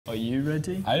Are you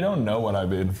ready? I don't know what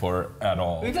I'm in for at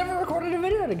all. We've never recorded a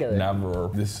video together.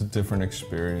 Never. This is a different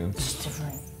experience. It's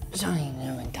different. It's not even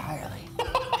new entirely.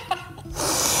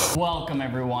 Welcome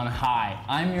everyone. Hi.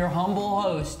 I'm your humble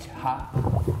host.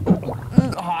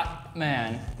 Hot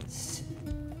man.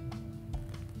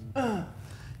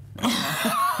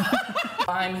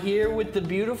 I'm here with the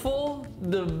beautiful,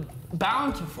 the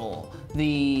bountiful,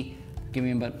 the, give me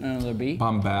another beat.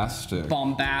 Bombastic.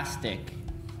 Bombastic.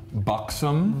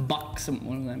 Buxom. Buxom,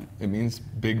 what does that mean? It means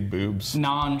big boobs.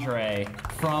 Nandre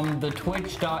from the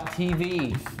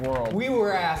Twitch.tv world. We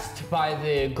were asked by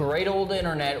the great old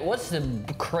internet, what's the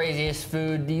craziest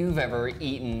food you've ever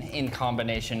eaten in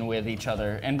combination with each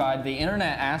other? And by the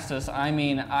internet asked us, I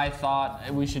mean, I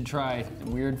thought we should try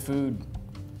weird food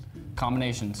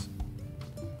combinations.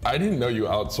 I didn't know you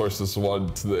outsourced this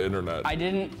one to the internet. I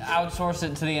didn't outsource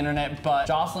it to the internet, but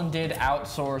Jocelyn did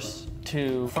outsource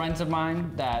to friends of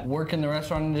mine that work in the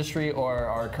restaurant industry or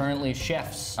are currently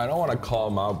chefs. I don't want to call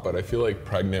them out, but I feel like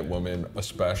pregnant women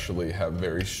especially have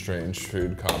very strange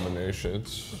food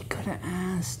combinations. You could have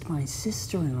asked my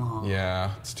sister-in-law. Yeah,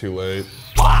 it's too late.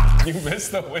 You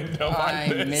missed the window.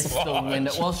 I missed the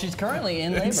window. Well, she's currently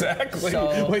in labor. Exactly.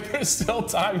 So wait, there's still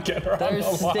time. Get her on the line.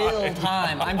 there's still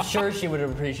time. I'm sure she would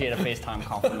appreciate a FaceTime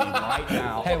call from me right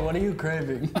now. Hey, what are you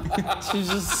craving? She's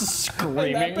just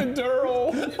screaming. An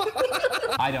epidural.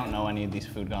 I don't know any of these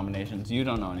food combinations. You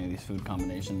don't know any of these food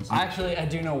combinations. Actually, I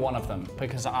do know one of them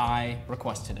because I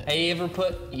requested it. Hey, you ever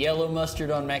put yellow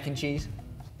mustard on mac and cheese?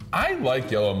 I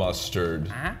like yellow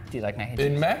mustard. Do you like mac and cheese?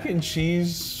 In mac and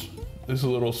cheese is a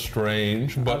little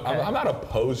strange, but Okay. I'm not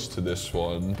opposed to this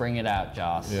one. Bring it out,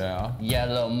 Joss. Yeah.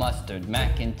 Yellow mustard,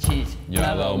 mac and cheese.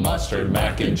 Yellow mustard,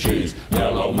 mac and cheese.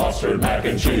 Yellow mustard, mac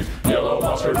and cheese. Yellow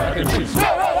mustard, mac and cheese.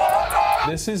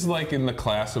 This is like in the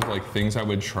class of like things I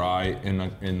would try in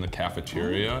the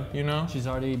cafeteria, you know? She's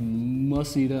already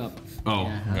mussied up. Oh,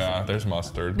 yeah, there's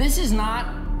mustard. This is not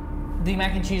the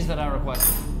mac and cheese that I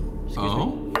requested. Excuse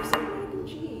me.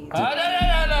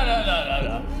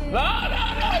 No.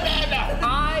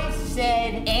 I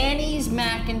said Annie's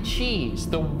mac and cheese.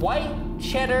 The white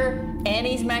cheddar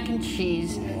Annie's mac and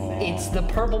cheese. It's the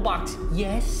purple box.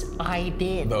 Yes, I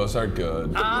did. Those are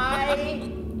good.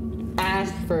 I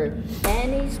asked for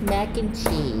Annie's mac and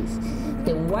cheese.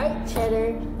 The white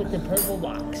cheddar with the purple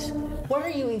box. What are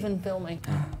you even filming?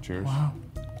 Cheers. Wow.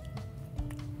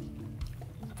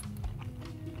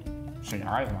 See,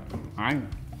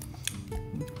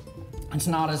 it's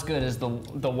not as good as the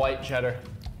white cheddar.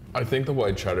 I think the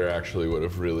white cheddar actually would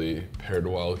have really paired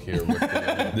well here with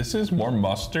the, this is more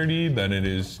mustardy than it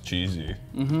is cheesy.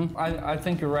 Mm-hmm. I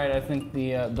think you're right. I think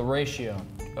the ratio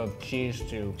of cheese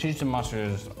to mustard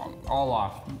is all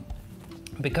off.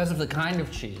 Because of the kind of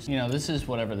cheese. You know, this is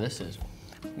whatever this is.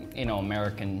 You know,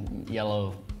 American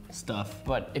yellow stuff.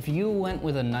 But if you went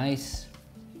with a nice,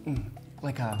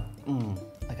 like a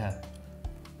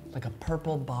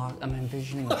purple box. I'm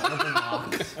envisioning a purple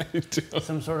box.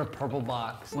 Some sort of purple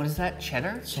box. What is that?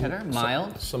 Cheddar? Cheddar?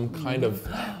 Mild? Some kind of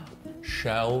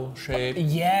shell shape.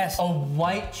 Yes, a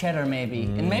white cheddar maybe.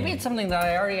 And maybe it's something that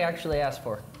I already actually asked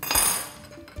for.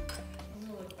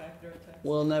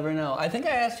 We'll never know. I think I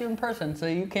asked you in person, so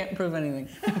you can't prove anything.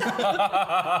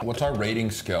 What's our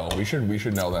rating scale? We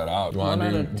should know that out. You want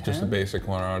to do just a basic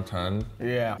 1 out of 10?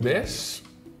 Yeah. This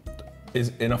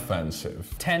is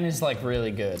inoffensive. 10 is like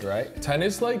really good, right? 10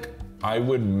 is like, I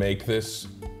would make this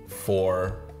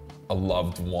for a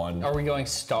loved one. Are we going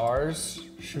stars?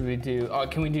 Should we do,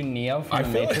 can we do Neo from I the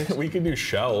feel Matrix? like we could do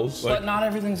shells. But Like, not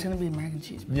everything's gonna be mac and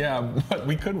cheese. yeah, but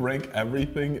we could rank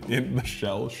everything in the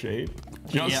shell shape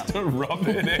just to rub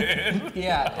it in.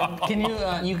 Yeah, can you,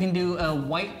 you can do a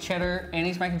white cheddar,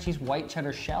 Annie's mac and cheese white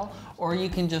cheddar shell, or you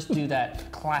can just do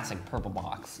that classic purple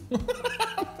box. We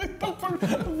get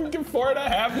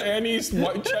 4.5 Annie's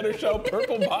white cheddar shell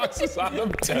purple boxes out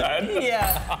of 10.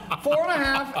 Yeah,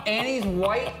 4.5 Annie's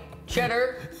white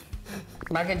cheddar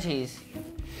mac and cheese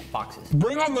boxes.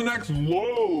 Bring on the next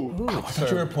load. Ooh, I thought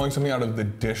you were pulling something out of the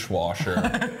dishwasher.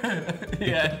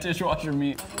 Yeah, dishwasher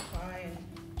meat.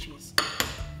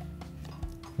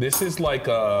 This is like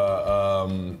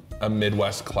a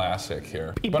Midwest classic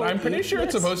here. But I'm pretty sure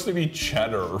it's supposed to be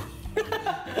cheddar.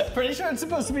 Pretty sure it's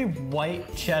supposed to be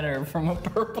white cheddar from a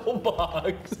purple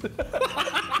box.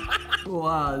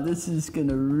 Wow, this is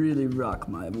gonna really rock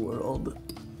my world.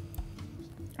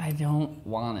 I don't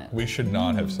want it. We should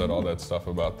not have said all that stuff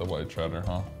about the white cheddar,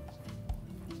 huh?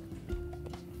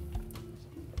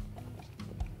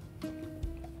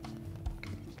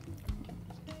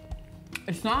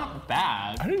 It's not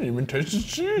bad. I didn't even taste the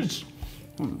cheese.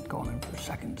 I'm going in for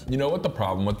seconds. You know what the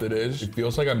problem with it is? It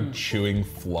feels like I'm chewing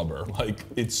flubber. Like,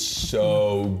 it's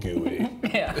so gooey.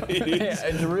 Yeah,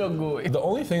 it's real gooey. The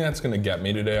only thing that's gonna get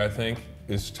me today, I think,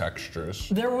 is textures.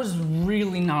 There was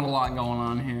really not a lot going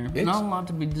on here. Not a lot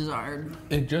to be desired.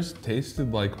 It just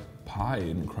tasted like pie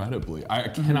incredibly. I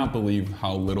cannot believe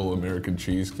how little American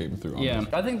cheese came through on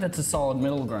this. I think that's a solid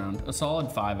middle ground. A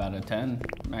solid 5 out of 10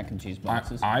 mac and cheese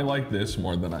boxes. I like this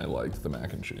more than I liked the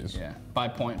mac and cheese. Yeah,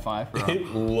 5.5.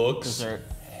 It looks dessert.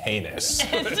 heinous.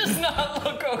 It does not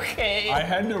look okay. I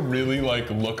had to really like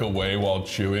look away while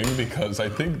chewing because I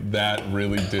think that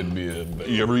really did me in.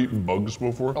 You ever eaten bugs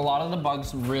before? A lot of the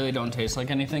bugs really don't taste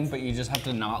like anything, but you just have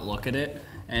to not look at it,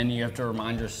 and you have to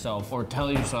remind yourself or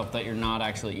tell yourself that you're not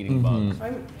actually eating bugs.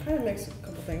 I'm kind of mixed a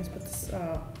couple things, but this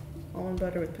almond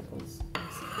butter with pickles.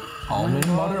 Almond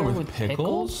butter with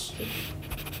pickles?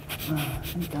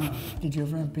 Thank God. Did you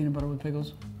ever have peanut butter with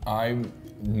pickles? I'm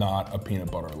not a peanut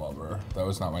butter lover. That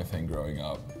was not my thing growing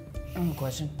up. I have a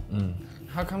question.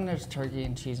 How come there's turkey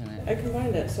and cheese in it? I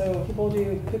combined it, so people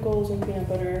do pickles and peanut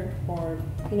butter, or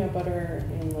peanut butter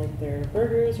in like their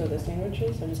burgers or their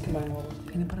sandwiches. I just combine all of them.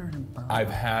 Peanut butter and burger. I've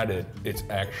had it. It's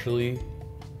actually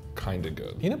kind of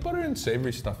good. Peanut butter and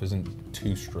savory stuff isn't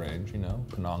too strange, you know?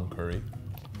 Penang curry.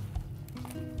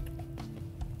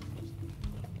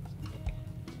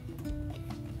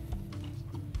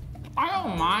 I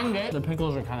don't mind it. The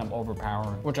pickles are kind of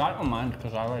overpowering, which I don't mind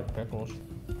because I like pickles.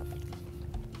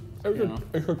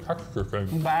 It's a texture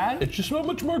thing. Bad? It's just so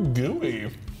much more gooey.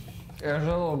 There's a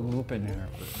little goop in here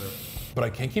for sure. But I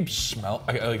can't keep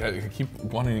I keep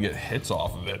wanting to get hits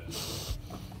off of it.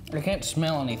 I can't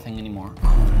smell anything anymore.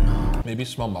 Maybe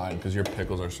smell mine because your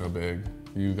pickles are so big.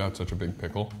 You got such a big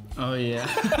pickle. Oh yeah.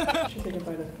 We should take a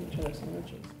bite of each other's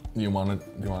sandwiches. You wanna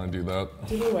do that?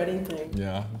 Do the wedding thing.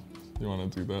 Yeah. You wanna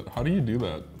do that? How do you do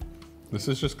that? This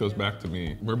just goes back to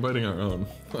me. We're biting our own.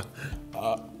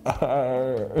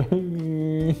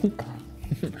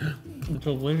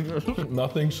 Delicious.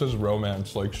 Nothing says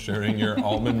romance like sharing your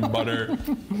almond butter,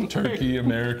 turkey,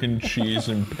 American cheese,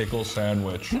 and pickle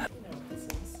sandwich.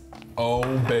 Oh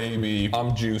baby,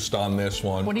 I'm juiced on this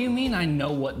one. What do you mean I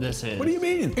know what this is? What do you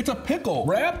mean? It's a pickle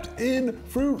wrapped in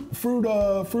fruit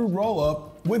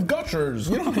roll-up with gushers.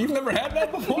 You've never had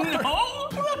that before? No? What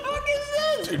the fuck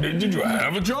is this? Did you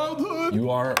have a childhood?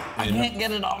 You are I can't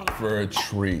get it off. for a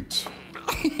treat.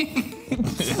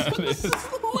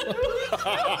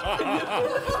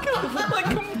 Like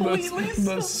completely. That's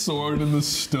the sword and the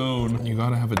stone. You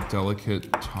gotta have a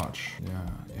delicate touch. Yeah.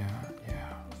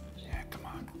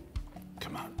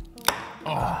 Come on.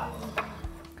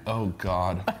 Oh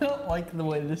God. I don't like the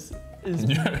way this is.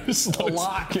 Yes,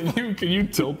 can you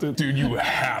tilt it? Dude, you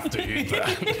have to eat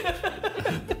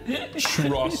that.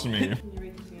 Trust me. Can you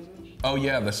rate the sandwich? Oh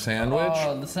yeah, the sandwich.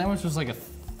 The sandwich was like a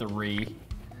 3.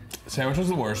 Sandwich was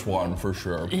the worst one for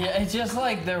sure. Yeah, it's just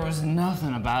like there was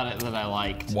nothing about it that I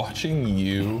liked. Watching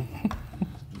you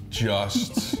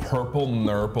just purple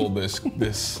nurple this.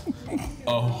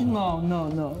 Oh.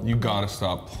 No. You gotta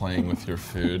stop playing with your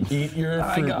food. Eat your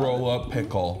fruit roll-up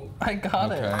pickle. I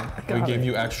got it. Okay. We gave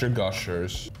you extra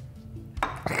gushers.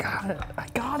 I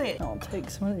got it. I'll take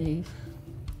some of these.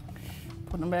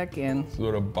 Put them back in. This is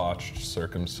what a botched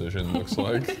circumcision looks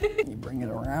like. You bring it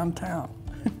around town.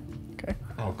 Okay.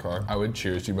 Okay. I would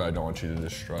cheers you, but I don't want you to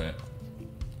destroy it.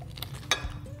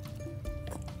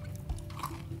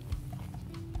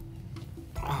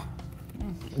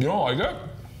 You don't like it?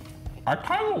 I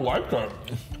kind of like it.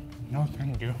 No,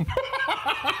 thank you.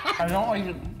 I don't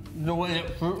like the way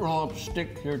that fruit roll-ups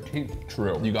stick to your teeth.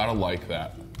 True. You gotta like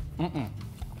that.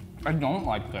 I don't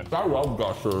like that. I love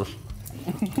gushers.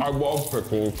 I love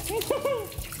pickles.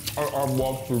 I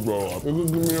love fruit roll-up. You can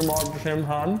give me them all at the same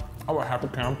time, I'm a happy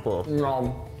camper.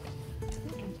 No.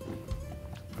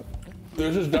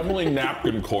 This is definitely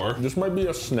napkin core. This might be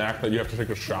a snack that you have to take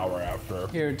a shower after.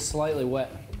 Here, it's slightly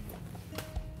wet.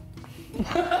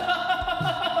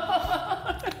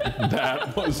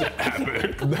 That was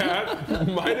epic. That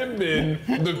might have been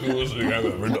the coolest thing I've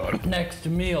ever done. Next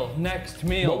meal.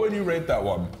 What would you rate that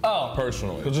one? Oh.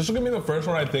 Personally. Because this is gonna be the first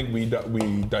one I think we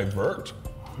divert.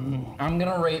 I'm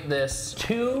gonna rate this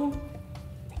 2.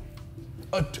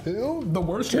 A 2? The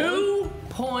worst one?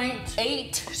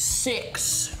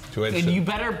 2.86. 2.86. And you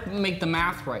better make the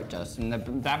math right, Justin.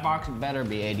 That box better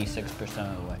be 86%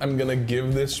 of the way. I'm gonna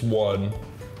give this one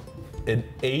an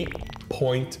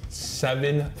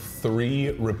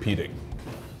 8.73 repeating.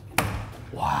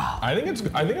 Wow. I think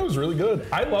it was really good.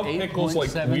 I love pickles,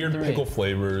 like weird 8.73. pickle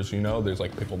flavors, you know? There's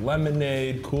like pickled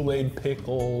lemonade, Kool-Aid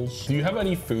pickles. Do you have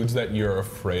any foods that you're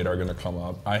afraid are gonna come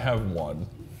up? I have one.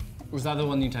 Was that the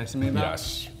one you texted me about?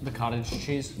 Yes. The cottage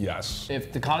cheese? Yes.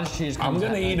 If the cottage cheese I'm comes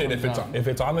gonna eat it comes out. if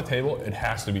it's on the table. It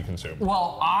has to be consumed.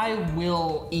 Well, I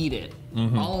will eat it.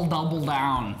 I'll double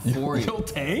down for you. You'll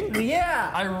tank?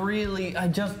 Yeah, I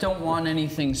just don't want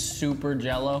anything super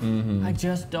Jello. I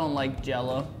just don't like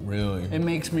Jello. Really? It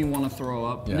makes me want to throw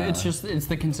up. Yeah. It's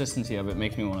the consistency of it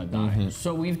makes me want to die.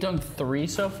 So we've done 3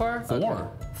 so far? 4. Okay.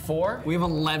 4? We have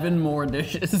 11 more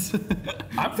dishes.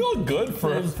 I'm feeling good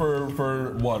for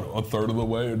what, a third of the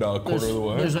way, no, a quarter of the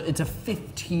way? It's a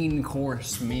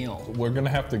 15-course meal. We're gonna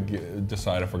have to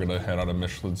decide if we're gonna head on a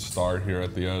Michelin star here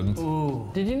at the end.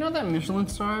 Ooh. Did you know that Michelin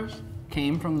stars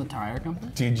came from the tire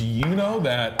company? Did you know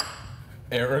that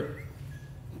Eric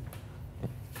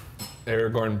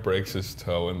Aragorn breaks his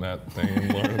toe in that thing in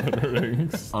Lord of the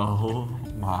Rings? Oh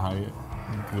my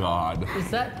God. Is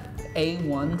that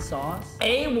A1 sauce?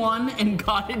 A1 and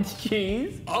cottage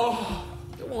cheese? Oh.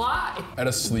 Why? At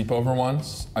a sleepover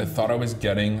once, I thought I was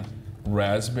getting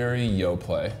raspberry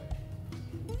Yoplait,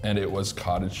 and it was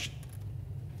cottage.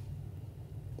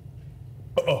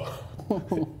 Oh,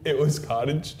 it was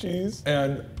cottage cheese,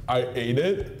 and I ate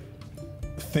it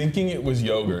thinking it was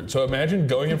yogurt. So imagine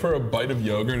going in for a bite of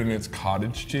yogurt and it's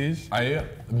cottage cheese. I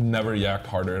never yacked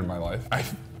harder in my life. I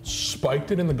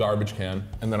spiked it in the garbage can,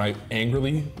 and then I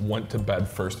angrily went to bed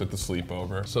first at the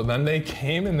sleepover. So then they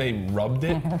came and they rubbed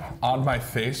it on my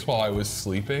face while I was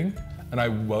sleeping, and I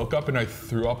woke up and I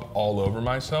threw up all over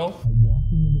myself. I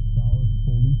walked into the shower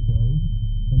fully clothed,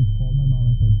 then called my mom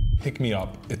and said, pick me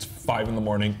up. It's 5 in the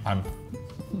morning. I'm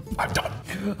done.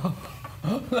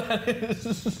 That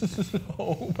is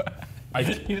so bad.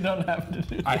 You don't have to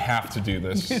do this. I have to do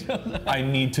this. I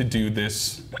need to do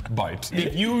this bite.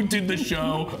 If you did the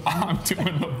show, I'm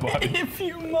doing the bite. If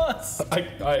you must.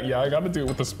 Yeah, I gotta do it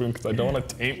with a spoon because I don't want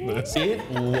to taint this. It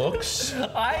looks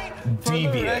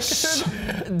devious.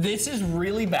 This is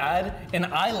really bad, and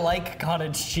I like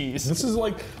cottage cheese. This is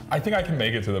like, I think I can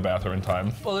make it to the bathroom in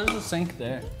time. Well, there's a sink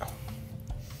there.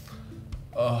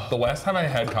 The last time I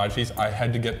had cottage cheese, I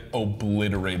had to get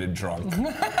obliterated drunk.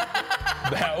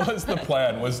 That was the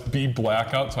plan, was be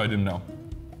blackout, so I didn't know.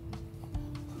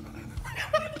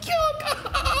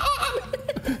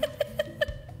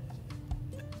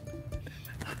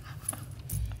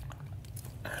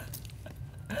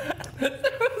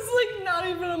 There was like not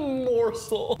even a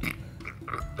morsel.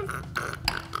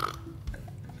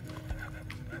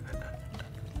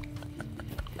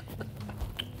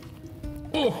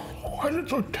 Oh, why is it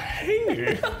so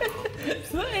tangy?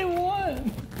 It's the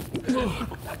A1.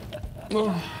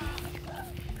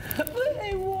 The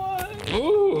A1.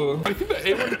 Ooh, I think the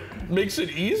A1 makes it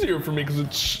easier for me because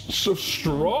it's so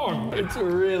strong. It's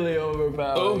really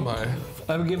overpowered. Oh my.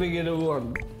 I'm giving it a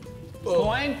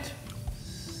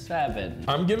 1.7.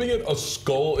 I'm giving it a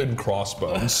skull and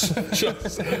crossbones.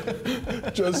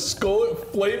 just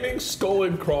flaming skull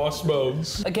and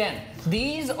crossbones. Again,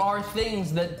 these are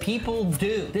things that people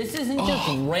do. This isn't just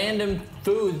random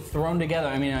food thrown together.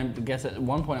 I mean, I guess at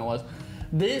one point it was.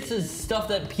 This is stuff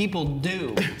that people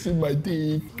do. It's in my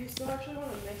teeth. You still actually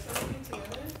want to mix everything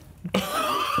together?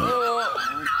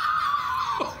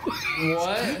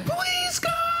 What? Please,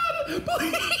 God!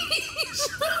 Please!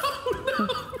 No!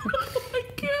 I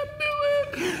can't do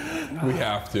it! We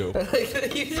have to.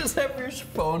 You just have your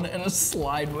phone and a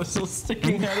slide whistle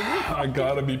sticking out of you. I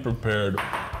gotta be prepared.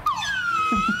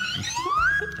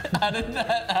 How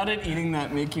did eating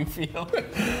that make you feel?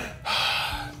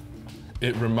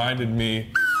 It reminded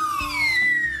me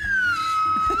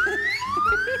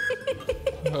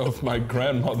of my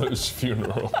grandmother's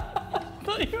funeral. I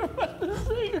thought you were about to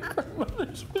say your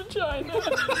grandmother's vagina.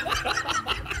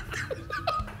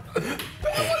 That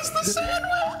was the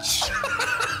sandwich!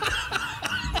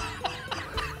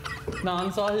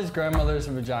 Nan saw his grandmother's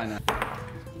vagina.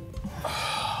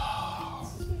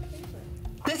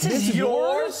 This is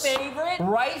your favorite?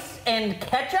 Rice and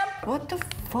ketchup? What the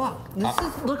fuck? This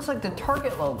looks like the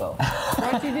Target logo.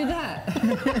 Why'd you do that?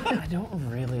 I don't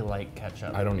really like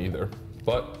ketchup. I don't either,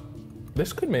 but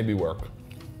this could maybe work.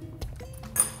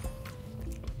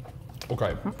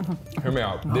 Okay, hear me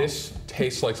out. This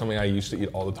tastes like something I used to eat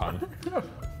all the time.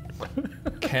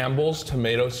 Campbell's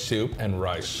tomato soup and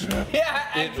rice. Yeah,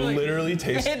 actually, it literally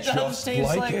tastes just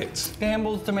like it.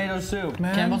 Campbell's tomato soup.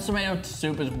 Man. Campbell's tomato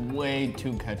soup is way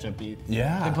too ketchup-y.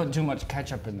 Yeah. They put too much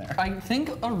ketchup in there. I think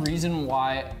a reason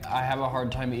why I have a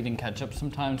hard time eating ketchup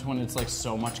sometimes when it's like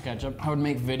so much ketchup, I would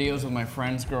make videos with my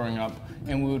friends growing up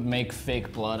and we would make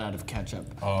fake blood out of ketchup.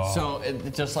 Oh. So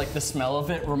it just like the smell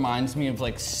of it reminds me of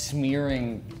like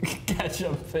smearing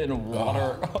ketchup and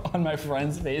water on my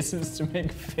friends' faces to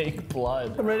make fake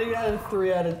blood. I'm ready to get a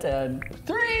 3 out of 10.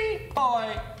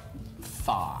 3.5.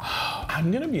 5.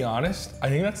 I'm gonna be honest, I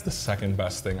think that's the second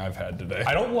best thing I've had today.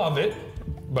 I don't love it,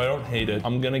 but I don't hate it.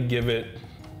 I'm gonna give it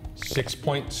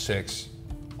 6.6,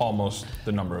 almost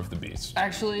the number of the beast.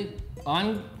 Actually,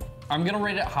 I'm gonna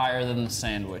rate it higher than the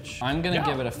sandwich. I'm gonna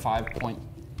give it a 5.2.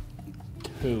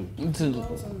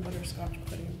 Pickles and butterscotch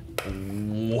pudding.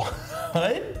 What?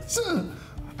 I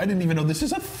didn't even know this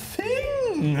is a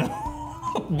thing.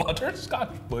 Butterscotch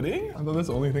pudding? I thought that's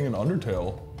the only thing in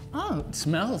Undertale. Oh, it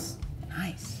smells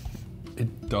nice.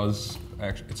 It does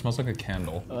actually, it smells like a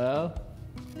candle. Well,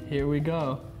 here we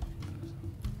go.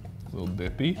 A little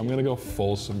dippy. I'm gonna go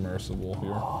full submersible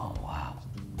here. Oh, wow.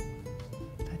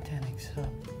 Titanic sub.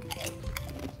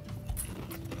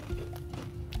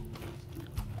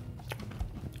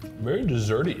 Very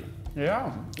desserty.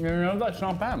 Yeah, you know, that's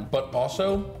not bad. But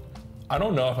also, I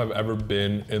don't know if I've ever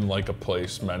been in like a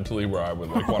place mentally where I would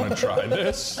like want to try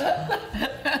this.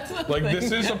 Like this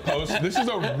is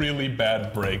a really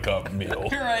bad breakup meal.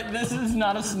 You're right, this is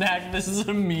not a snack, this is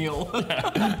a meal.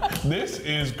 This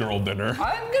is girl dinner.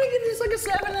 I'm gonna give this like a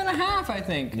 7.5, I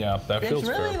think. Yeah, that feels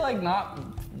fair. It's really like not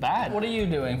bad. What are you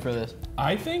doing for this?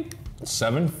 I think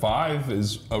 7.5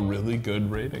 is a really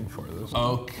good rating for this.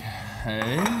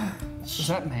 Okay. Is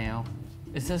that mayo?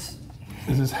 Is this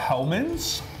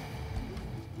Hellman's?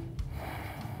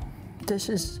 This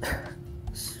is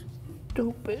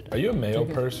stupid. Are you a mayo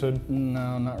person?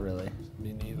 No, not really.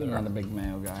 Me neither. I'm not a big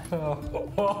mayo guy.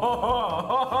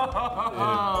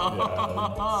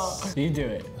 You do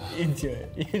it. You do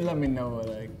it. You let me know what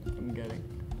I'm getting.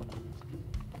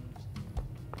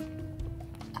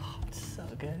 Oh, it's so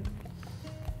good.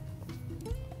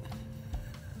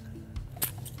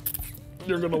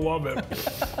 You're gonna love it.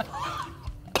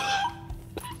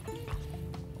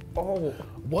 Oh,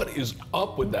 what is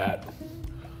up with that?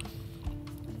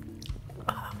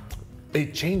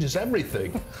 It changes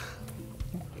everything.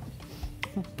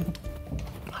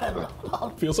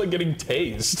 Feels like getting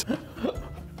tased.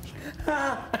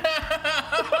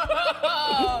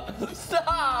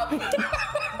 Stop!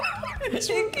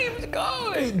 It keeps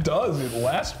going. It does, it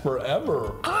lasts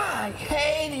forever. I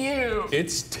hate you.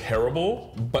 It's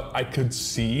terrible, but I could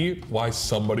see why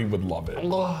somebody would love it.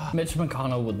 Mitch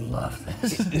McConnell would love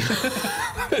this.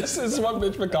 This is what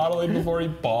Mitch McConnell ate before he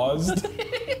paused.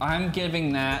 I'm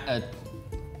giving that a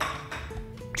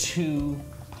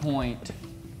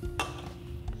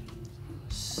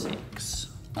 2.6.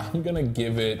 I'm gonna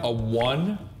give it a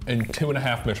 1 and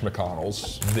 2.5 Mitch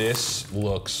McConnells. This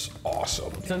looks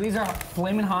awesome. So these are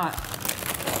flaming hot.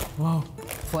 Whoa.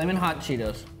 Flaming hot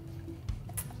Cheetos.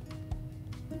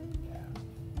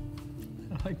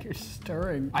 Like you're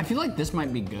stirring. I feel like this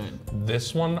might be good.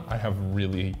 This one I have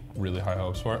really, really high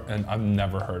hopes for, and I've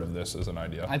never heard of this as an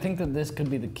idea. I think that this could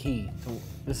be the key. So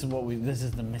this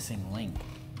is the missing link.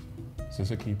 This is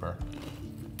a keeper.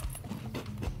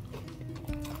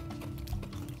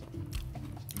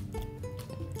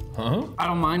 Huh? I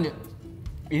don't mind it,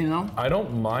 you know? I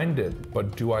don't mind it,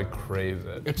 but do I crave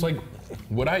it? It's like,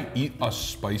 would I eat a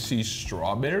spicy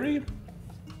strawberry?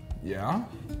 Yeah,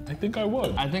 I think I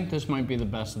would. I think this might be the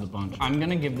best of the bunch. I'm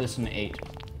gonna give this an 8.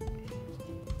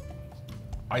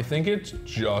 I think it's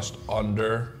just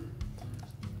under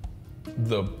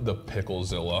the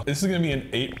Picklezilla. This is gonna be an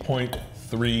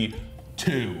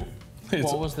 8.32.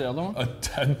 What was the other one? A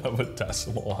 10th of a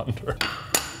decimal under.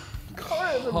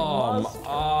 Come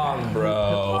on,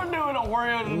 bro. I'm doing a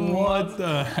Oreo. What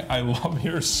the heck? I love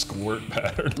your squirt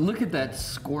pattern. Look at that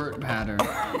squirt pattern.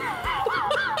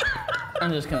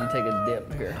 I'm just gonna take a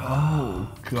dip here. Oh,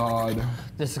 God.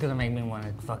 This is gonna make me want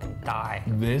to fucking die.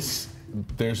 There's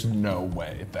no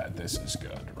way that this is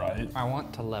good, right? I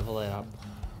want to level it up.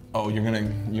 Oh, you're gonna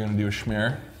do a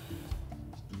schmear?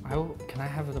 Can I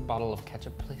have the bottle of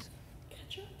ketchup, please?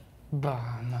 Ketchup?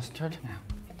 Mustard? Now.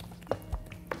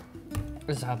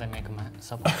 This is how they make them at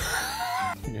Subway.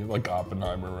 You're like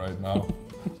Oppenheimer right now.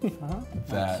 Huh?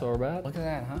 Not so bad. Look at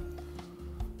that, huh?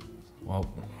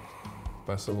 Well,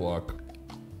 best of luck.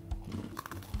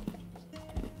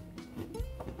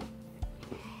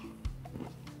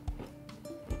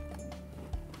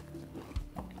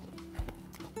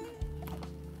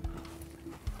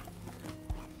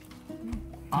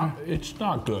 It's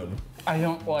not good. I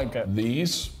don't like it.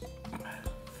 These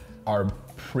are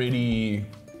pretty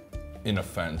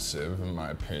inoffensive, in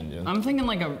my opinion. I'm thinking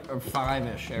like a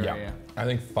 5-ish area. Yeah, I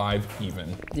think 5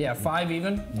 even. Yeah, 5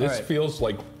 even? This feels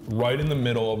like right in the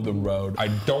middle of the road. I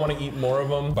don't want to eat more of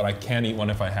them, but I can eat one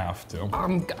if I have to.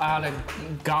 I'm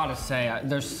gotta say,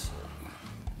 there's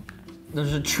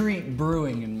a treat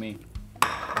brewing in me.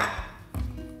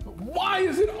 Why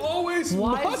is it always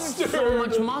mustard? Why is there so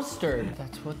much mustard?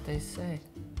 That's what they say.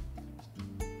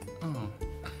 Oh.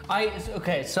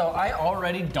 Okay, so I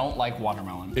already don't like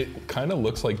watermelon. It kind of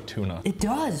looks like tuna. It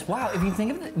does. Wow. If you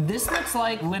think of it, this looks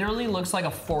like literally looks like a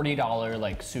 $40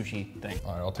 like sushi thing.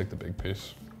 All right, I'll take the big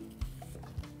piece.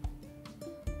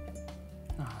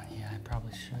 Oh yeah, I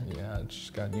probably should. Yeah, it's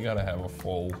just you gotta have a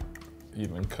full,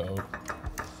 even coat.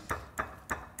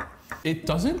 It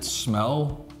doesn't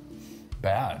smell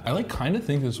bad. I like kind of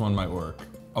think this one might work.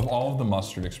 Of all of the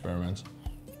mustard experiments.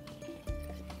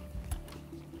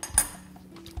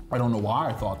 I don't know why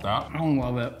I thought that. I don't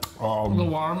love it. The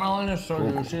watermelon is so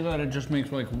juicy that it just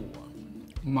makes like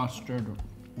mustard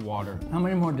water. How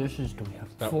many more dishes do we have?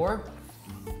 4?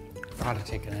 Gotta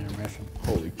take an intermission.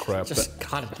 Holy crap. Just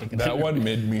gotta take an That intermission. one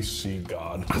made me see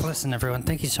God. Listen, everyone,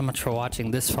 thank you so much for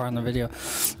watching this far in the video.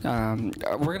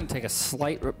 We're gonna take a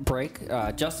slight break.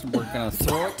 Justin, we're gonna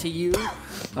throw it to you.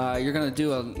 You're gonna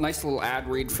do a nice little ad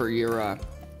read for your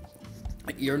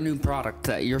new product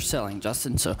that you're selling,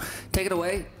 Justin. So take it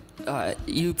away.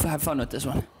 You have fun with this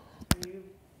one.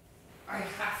 I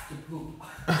have to poop.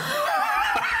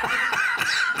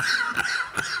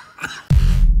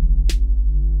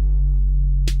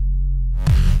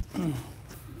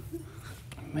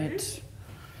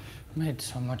 Made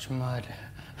so much mud.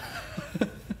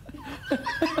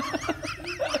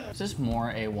 Is this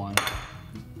more A1?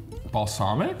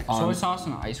 Balsamic? Soy sauce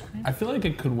and ice cream? I feel like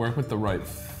it could work with the right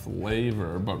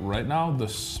flavor, but right now the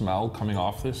smell coming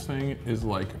off this thing is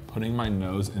like putting my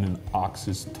nose in an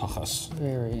ox's tuchus.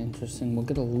 Very interesting. We'll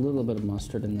get a little bit of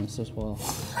mustard in this as well.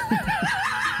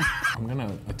 I'm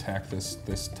gonna attack this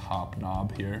top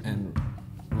knob here and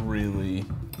really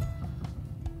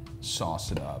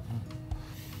sauce it up.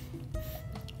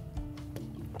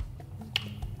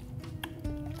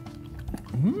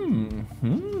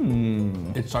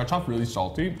 It starts off really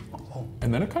salty,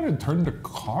 and then it kind of turned to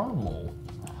caramel.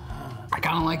 I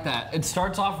kind of like that. It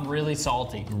starts off really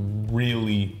salty.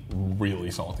 Really, really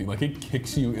salty. Like it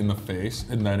kicks you in the face,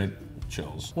 and then it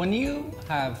chills. When you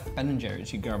have Ben &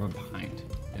 Jerry's, you grab a pint.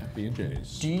 Yeah,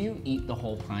 B&J's. Do you eat the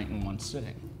whole pint in one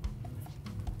sitting?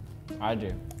 I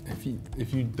do.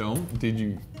 If you don't, did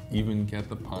you even get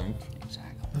the pint?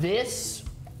 Exactly. This,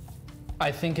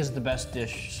 I think, is the best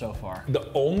dish so far.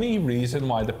 The only reason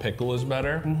why the pickle is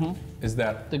better is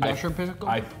that The gusher pickle?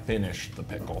 I finished the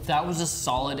pickle. That was a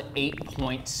solid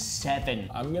 8.7.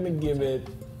 I'm gonna give it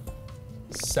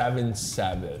 7.7.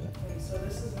 So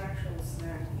this is an actual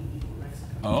snack we eat in Mexico.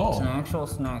 Oh. It's an actual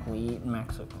snack we eat in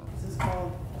Mexico. This is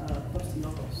called Tosti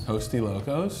Locos. Toasty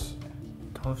Locos.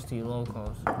 Toasty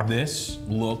Locos. This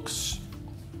looks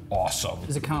awesome.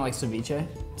 Is it kind of like ceviche?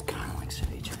 It's kind of like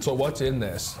ceviche. So what's in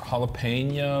this?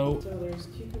 Jalapeno. So there's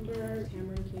cucumber,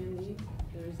 tamarind candy,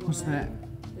 there's What's lime, that?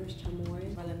 there's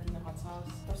chamoy, Valentina hot sauce,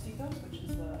 tostitos, which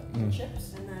is the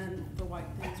chips, and then the white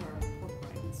things are pork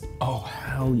rinds. Oh,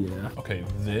 hell yeah. Okay,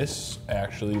 this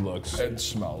actually looks and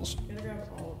smells I'm gonna grab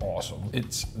all of awesome.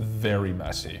 It's very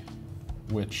messy,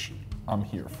 which I'm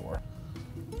here for.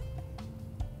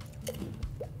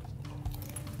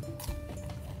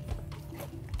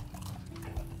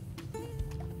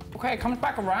 Okay, it comes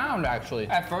back around, actually.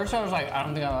 At first, I was like, I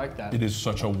don't think I like that. It is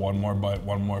such a one more bite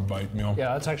meal.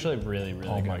 Yeah, that's actually really, really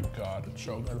Oh good. my God, it's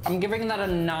so good. I'm giving that a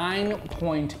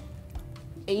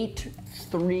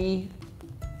 9.837.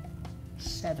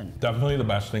 Definitely the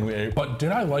best thing we ate. But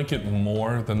did I like it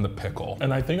more than the pickle?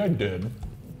 And I think I did.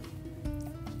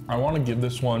 I want to give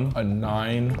this one a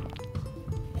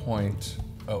 9.08.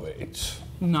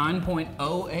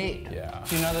 9.08. Yeah.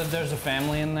 Do you know that there's a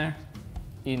family in there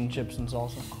eating chips and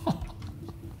salsa?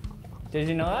 Did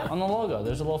you know that? On the logo,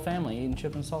 there's a little family eating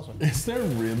chips and salsa. Is there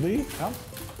really? Yeah.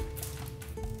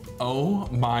 Oh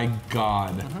my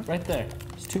God. Right there.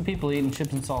 There's 2 people eating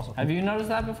chips and salsa. Have you noticed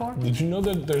that before? Did you know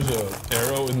that there's an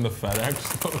arrow in the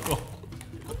FedEx logo?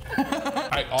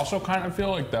 I also kind of feel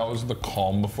like that was the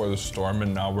calm before the storm,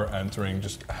 and now we're entering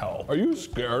just hell. Are you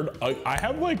scared? I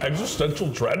have like existential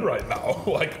dread right now.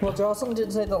 Like, Well, Jocelyn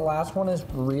did say the last one is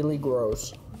really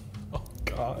gross. oh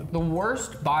God. The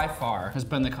worst by far has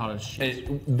been the cottage cheese.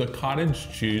 The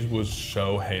cottage cheese was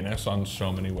so heinous on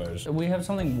so many ways. We have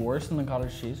something worse than the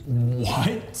cottage cheese.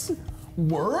 What?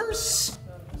 Worse?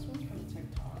 This one's from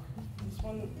TikTok. This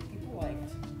one people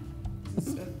liked. This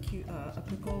is a cute a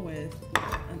pickle with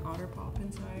an otter pop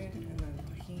inside, and then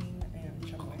tahini and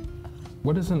chamoy.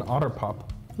 What is an otter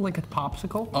pop? Like a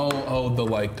popsicle? Oh, the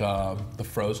like, the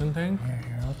frozen thing? Here,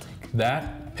 I'll take it.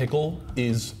 That pickle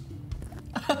is,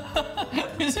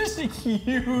 This is a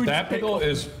huge that pickle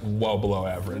is well below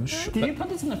average. Did you put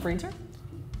this in the freezer?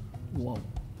 Whoa.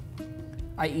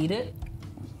 I eat it.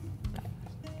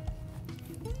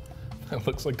 It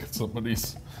looks like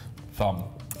somebody's thumb.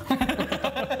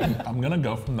 I'm gonna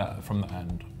go from the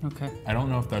end. Okay. I don't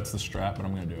know if that's the strat, but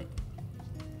I'm gonna do it.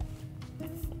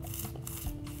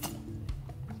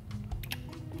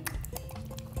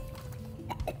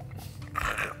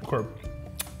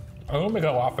 I don't make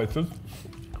a lot of faces.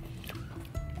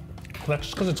 That's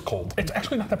just because it's cold. It's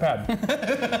actually not that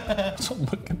bad. So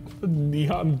look at the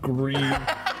neon green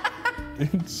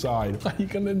inside. Are you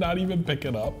gonna not even pick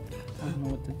it up? I don't know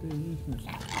what to do.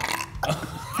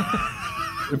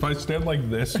 If I stand like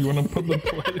this, you wanna put the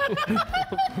plate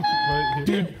right here?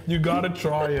 Dude, you gotta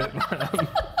try it, man.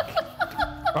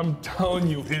 I'm telling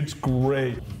you, it's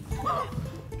great.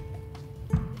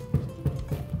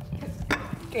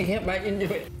 I can't bite into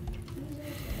it.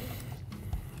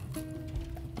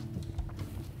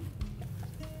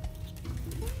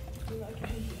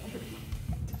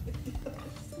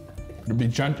 Be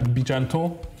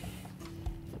gentle.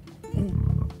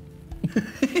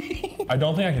 I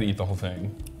don't think I could eat the whole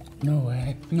thing. No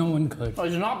way. No one could. Oh,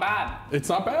 it's not bad. It's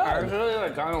not I bad. really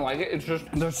kind of like it. It's just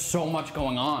there's so much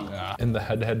going on. Yeah. In the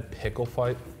head-to-head pickle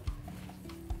fight.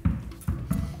 I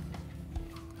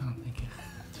don't think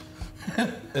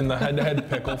it. In the head-to-head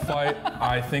pickle fight,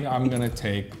 I think I'm gonna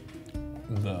take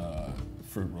the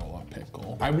fruit roll-up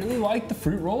pickle. I really like the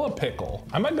fruit roll-up pickle.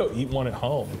 I might go eat one at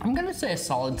home. I'm gonna say a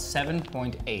solid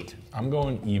 7.8. I'm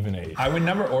going even 8. I would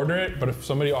never order it, but if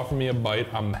somebody offered me a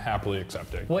bite, I'm happily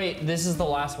accepting. Wait, this is the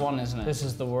last one, isn't it? This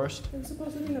is the worst. It's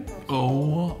supposed to be the problem.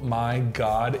 Oh my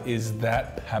God, is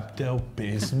that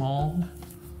Pepto-Bismol?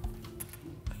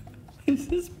 Is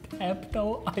this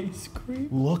Pepto ice cream?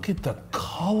 Look at the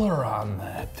color on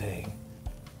that thing.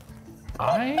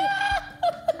 I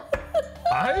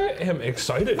am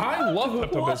excited. I love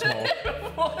Pepto-Bismol.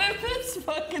 What if it's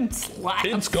fucking slaps?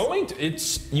 It's going to,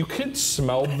 you could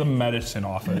smell the medicine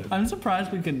off it. I'm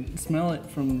surprised we could smell it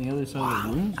from the other side of the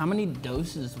room. How many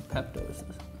doses of Pepto is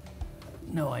this?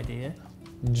 No idea.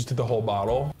 You just did the whole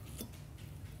bottle.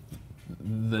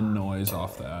 The noise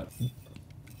off that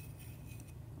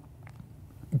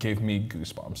gave me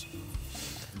goosebumps.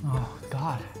 Oh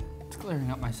God, it's clearing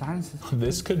up my sinuses.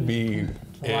 This could be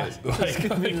it. This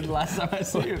could be the last time I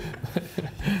see you.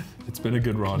 It's been a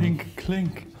good run. Clink,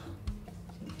 clink.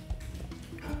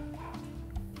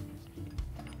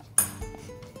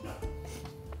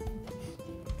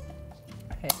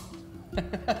 Hey.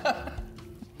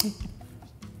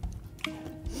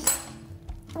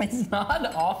 It's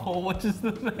not awful, which is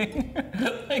the thing.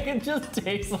 Like, it just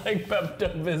tastes like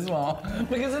Pepto-Bismol.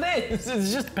 Because it is.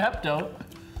 It's just Pepto.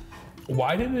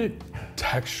 Why did it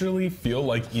texturally feel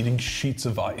like eating sheets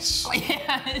of ice?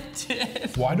 Yeah, it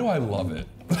did. Why do I love it?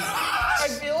 I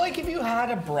feel like if you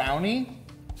had a brownie,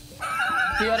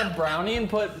 and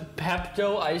put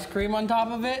Pepto ice cream on top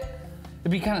of it,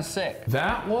 it'd be kind of sick.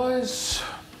 That was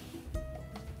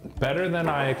better than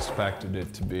I expected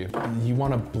it to be. You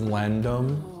want to blend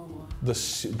them?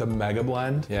 The mega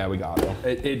blend? Yeah, we got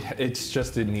it. It's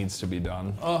just, it needs to be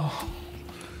done. Oh.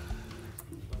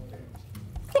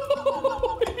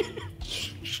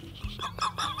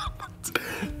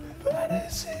 That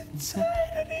is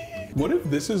insanity. What if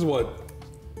this is what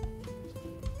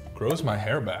grows my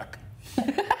hair back?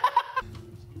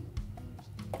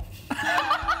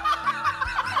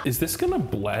 Is this gonna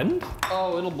blend?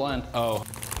 Oh, it'll blend. Oh.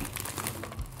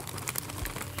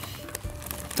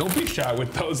 Don't be shy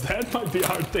with those. That might be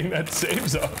our thing that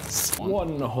saves us.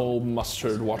 One whole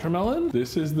mustard watermelon.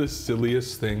 This is the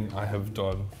silliest thing I have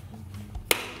done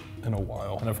in a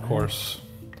while. And of course,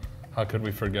 how could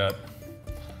we forget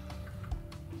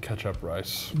ketchup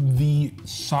rice? The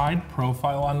side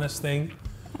profile on this thing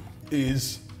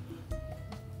is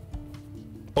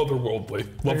otherworldly.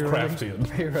 Lovecraftian.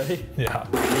 Are you ready? Yeah.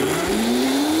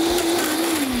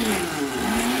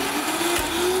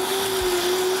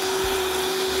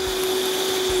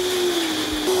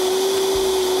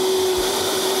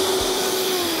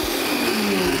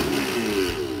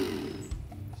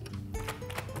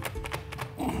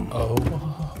 Oh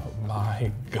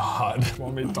my God.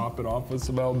 Want me to top it off with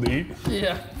some LD?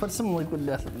 Yeah, put some liquid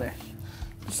death in there.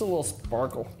 Just a little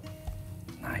sparkle.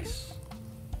 Nice.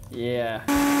 Yeah.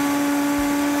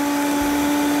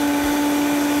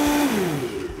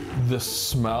 The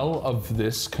smell of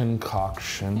this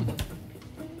concoction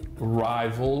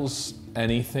rivals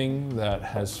anything that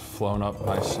has flown up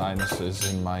my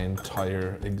sinuses in my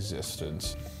entire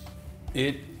existence.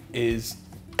 It is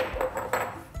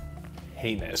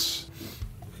heinous.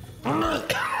 Oh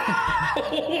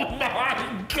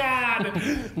my God!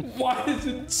 Why does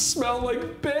it smell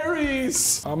like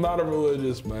berries? I'm not a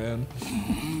religious man.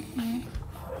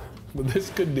 But this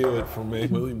could do it for me.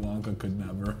 Willy Wonka could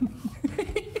never.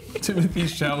 Timothy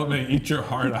Chalamet, eat your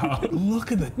heart out.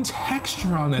 Look at the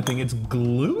texture on that thing. It's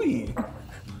gluey.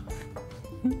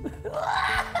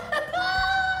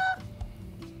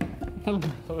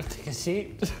 Take a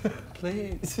seat,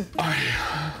 please.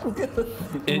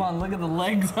 Come on, look at the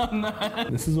legs on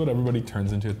that. This is what everybody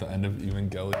turns into at the end of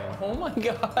Evangelion. Oh my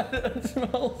god, that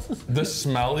smells. The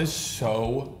smell is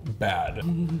so bad.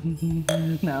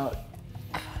 Now,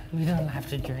 we don't have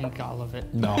to drink all of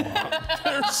it. No.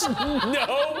 There's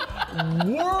no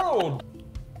world.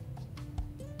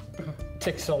 It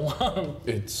takes so long.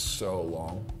 It's so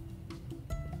long.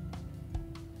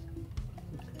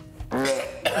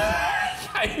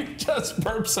 I just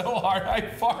burped so hard I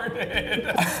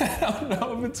farted. I don't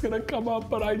know if it's gonna come up,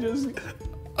 but I just.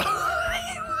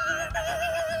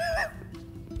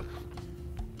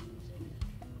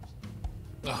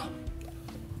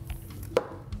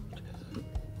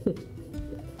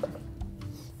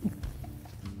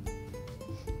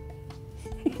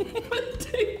 It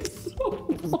takes so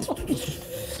long.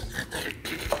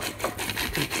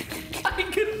 I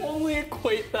can only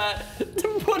equate that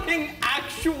to putting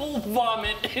actual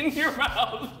vomit in your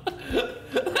mouth.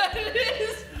 That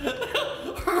is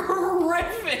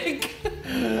horrific.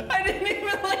 I didn't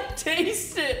even like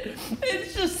taste it.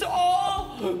 It's just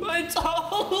all lukewarm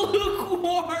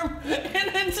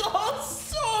and it's all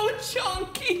so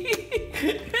chunky.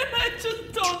 And I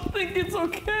just don't think it's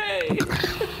okay.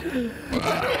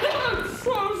 I'm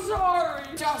so sorry.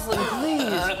 Jocelyn,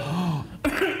 please.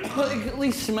 Like, at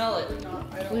least smell it.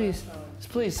 Please.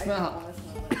 Please smell.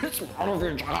 It's out of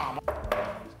your job.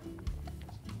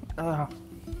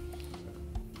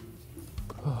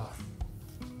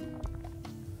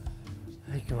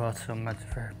 Thank you all so much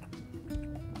for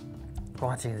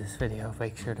watching this video.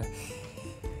 Make sure to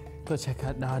go check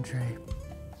out Nadre.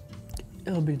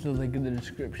 It'll be the link in the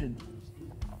description.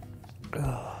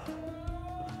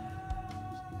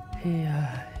 He's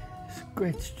a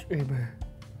great streamer.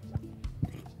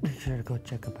 Make sure to go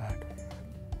check him out.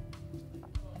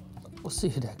 We'll see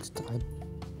you next time.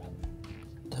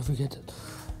 Don't forget to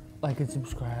like and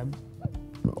subscribe.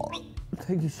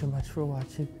 Thank you so much for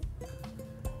watching.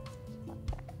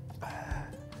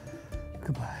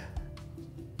 Goodbye.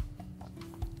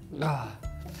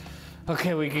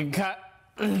 Okay, we can cut.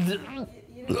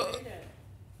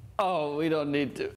 Oh, we don't need to.